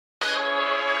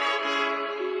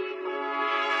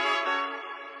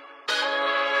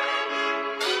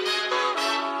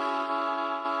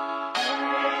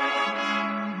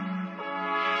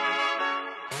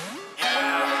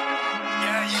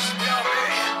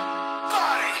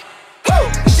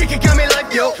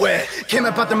yo, where? Came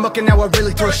about the muck and now I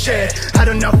really throw shit. I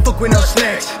don't know, fuck with no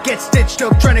snakes. Get stitched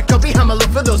up, trying to copy, I'ma look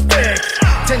for those pigs.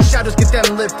 10 shadows, get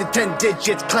them lifted, 10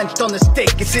 digits clenched on the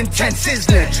stake. It's intense,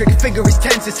 isn't it? Trigger finger is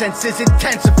tense, the sense is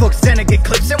intense. The fucks then I get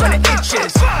clips and when it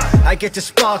itches I get to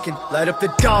sparking, light up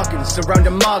the darkens. Surround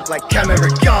a mark like camera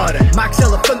garden. Max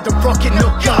elephant, the rocket, no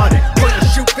garden. Point and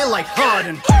shoot, feel like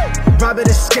Harden. Rabbit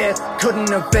is scared,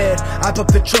 couldn't evade. I pop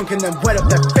the trunk and then wet up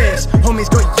that face. Homies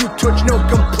got you touch, no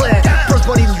complaint. Bros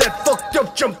body left, fucked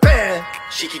up, jump in.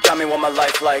 Shiki got me what my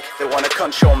life like. They wanna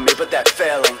control me, but they're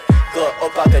failing. Glow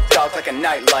up out the dark like a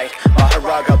nightlight.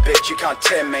 Maharaga, bitch, you can't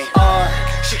tame me.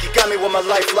 Shiki got me what my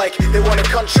life like. They wanna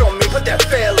control me, but they're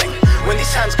failing. When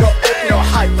these hands go up, no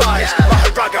high fives.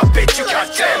 Maharaga, bitch, you can't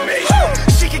tame me.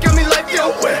 Shiki got me like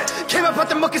nowhere. Came up out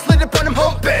the muck and slid up on them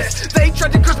home base. They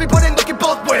tried to cross me, but ain't looking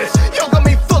both ways. Yo got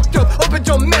me fucked up, open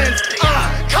domains.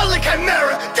 Call it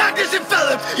chimera, doctors and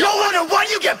fellas. Yo wanna what,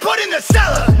 you get put in the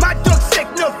cellar. My dog's sick,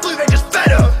 no flu, they just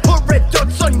fed up. Put red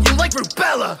dots on you like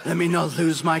rubella. Let me not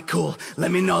lose my cool,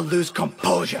 let me not lose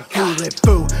composure. Cool it,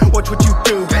 boo, watch what you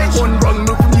do. One wrong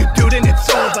move from you, dude, and it's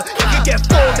over. You could get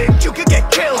folded, you could get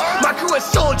killed. My crew is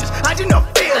soldiers, I do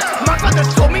not feel. My father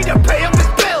told me to pay up his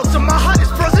bills. So my heart is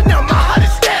frozen, now my heart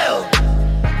is still.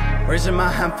 Raising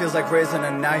my hand feels like raising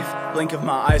a knife. Blink of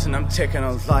my eyes and I'm taking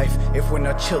a life. If we're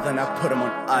not chill, then I put them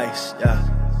on ice, yeah.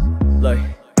 Like,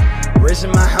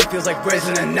 raising my hand feels like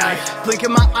raising a knife. Blink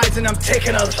in my eyes and I'm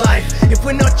taking a life. If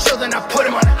we're not chill, then I put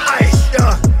them on ice,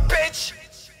 yeah. Bitch.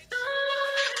 Tell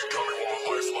me what my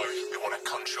life's like. They wanna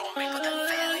control me, but they're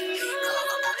failing. Glow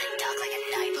up on the dark like a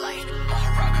nightlight.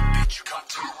 Maharaga, bitch, you can't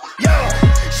tame me. Yo,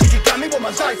 she got me what my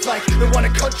life's like. They wanna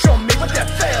control me, but they're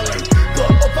failing. Glow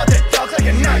up on the dark like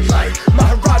a nightlight.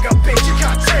 Maharaga, bitch, you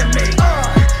can't tame me.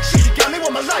 She got me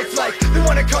what my life's like. They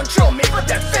wanna control me, but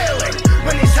they're failing.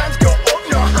 When these hands go up,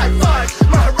 no high fives.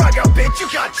 Maharaga, bitch, you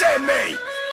can't tame me.